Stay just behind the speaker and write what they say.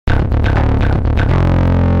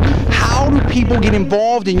people get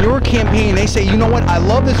involved in your campaign. They say, you know what, I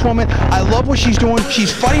love this woman, I love what she's doing,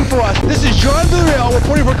 she's fighting for us. This is John Villarreal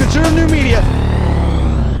reporting for Conservative New Media.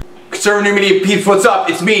 Conservative New Media peeps, what's up?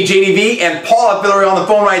 It's me, JDV, and Paul at Villarreal on the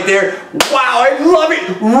phone right there. Wow, I love it.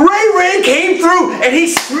 Ray came through and he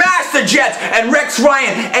smashed the Jets and Rex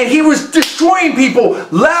Ryan, and he was destroying people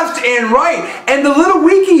left and right. And the little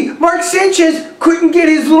weakie, Mark Sanchez, couldn't get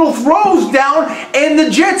his little throws down, and the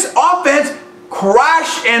Jets offense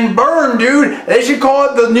crash and burn, dude. They should call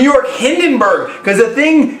it the New York Hindenburg, because the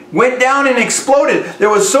thing went down and exploded. There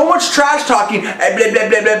was so much trash talking and blah, blah,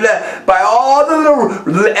 blah, blah, blah, by all the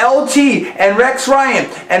little LT and Rex Ryan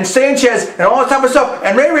and Sanchez and all that type of stuff.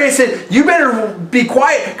 And Ray said, you better be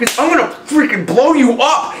quiet, because I'm going to freaking blow you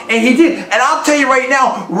up. And he did. And I'll tell you right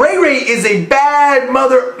now, Ray is a bad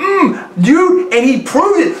mother, dude, and he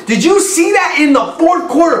proved it. Did you see that in the fourth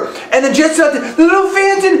quarter? And the Jets out there, the little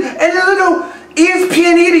fans and the little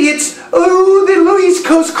ESPN idiots, oh, the little East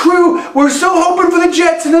Coast crew were so hoping for the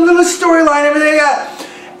Jets and the little storyline, everything like that.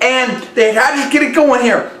 And they had to get it going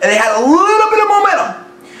here. And they had a little bit of momentum.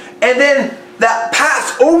 And then that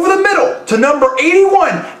pass over the middle to number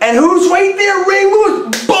 81. And who's right there? Ray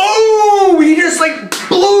Lewis. Boom! He just like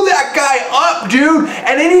blew that guy up, dude.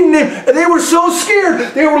 And they were so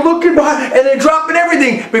scared. They were looking behind and they dropping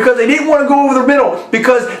everything because they didn't want to go over the middle,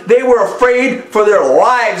 because they were afraid for their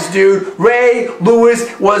lives, dude. Ray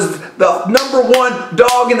Lewis was the #1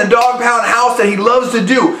 dog in the dog pound house that he loves to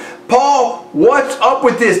do. Paul, what's up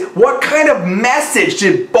with this? What kind of message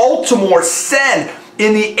did Baltimore send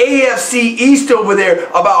in the AFC East over there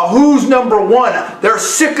about who's #1? They're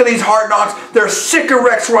sick of these hard knocks. They're sick of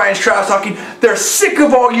Rex Ryan's trash talking. They're sick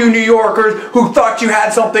of all you New Yorkers who thought you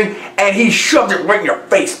had something, and he shoved it right in your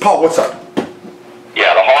face. Paul, what's up?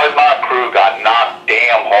 Yeah, the hard knock crew got knocked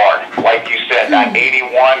damn hard. Like you said, that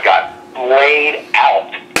 81 got laid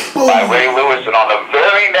out by Ray Lewis, and on the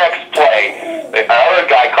very next play, the other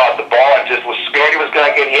guy caught the ball and just was scared he was going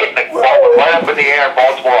to get hit, and the ball went right up in the air, and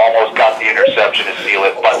Baltimore almost got the interception to seal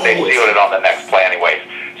it, but they sealed it on the next play anyways.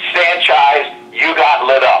 Sanchez, you got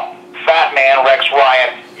lit up. Fat man Rex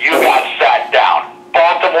Ryan, you got sat down.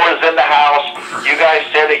 Baltimore is in the house. You guys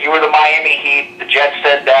said that you were the Miami Heat. The Jets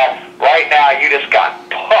said that. Right now, you just got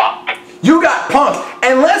punked. You got punked.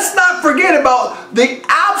 And let's not forget about the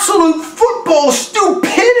absolute football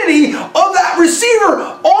stupidity of that receiver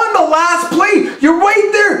on the last play. You're right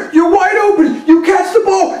there. You're wide open. You catch the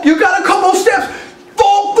ball. You got a couple steps.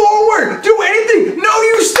 Fall forward. Do anything. No,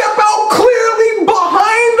 you step out clearly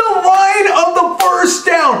behind the line of the first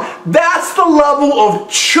down. That's the level of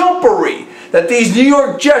chumpery that these New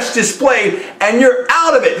York Jets displayed, and you're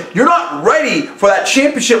out of it. You're not ready for that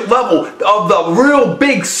championship level of the real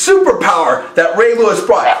big superpower that Ray Lewis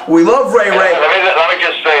brought. We love Ray. Let me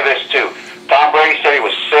just say this too. Tom Brady said he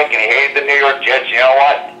was sick and he hated the New York Jets. You know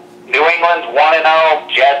what? New England's 1-0,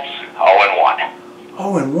 Jets 0-1.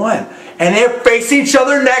 0-1. And they're facing each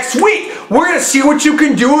other next week. We're going to see what you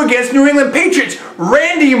can do against New England Patriots.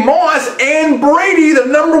 Randy Moss and Brady, the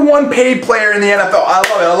 #1 paid player in the NFL. I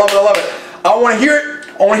love it. I love it. I love it. I want to hear it.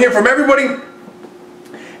 I want to hear from everybody.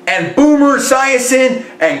 And Boomer Esiason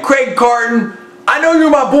and Craig Carton. I know you're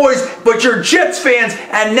my boys, but you're Jets fans,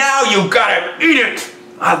 and now you gotta eat it.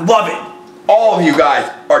 I love it. All of you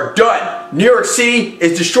guys are done. New York City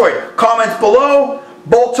is destroyed. Comments below.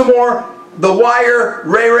 Baltimore, The Wire,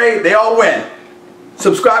 Ray, they all win.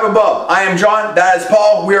 Subscribe above. I am John. That is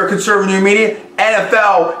Paul. We are Conservative New Media.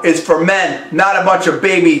 NFL is for men, not a bunch of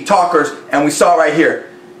baby talkers, and we saw it right here.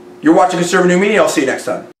 You're watching Conservative New Media. I'll see you next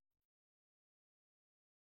time.